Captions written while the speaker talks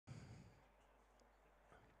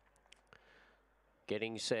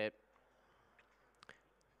Getting set.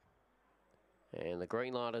 And the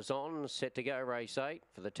green light is on, set to go, race 8.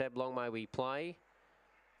 For the tab, long may we play.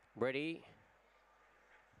 Ready.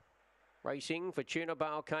 Racing, Fortuna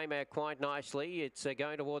Bale came out quite nicely. It's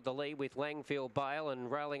going toward the lead with Langfield Bale,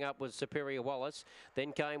 and railing up was Superior Wallace.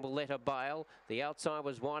 Then came Willetta Bale. The outside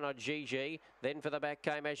was Why Not Gigi. Then for the back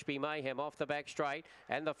came Ashby Mayhem off the back straight.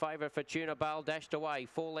 And the favourite Fortuna Bale dashed away.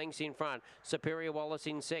 4 lengths in front. Superior Wallace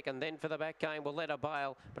in second. Then for the back came Willetta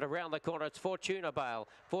Bale. But around the corner it's Fortuna Bale.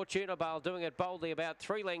 Fortuna Bale doing it boldly, about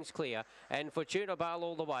 3 lengths clear. And Fortuna Bale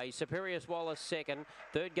all the way. Superior Wallace second.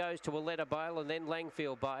 Third goes to Willetta Bale, and then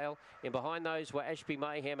Langfield Bale. Behind those were Ashby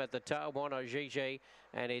Mayhem at the tail, Wano Gigi,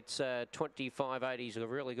 and it's 25.80s, a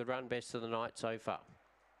really good run, best of the night so far.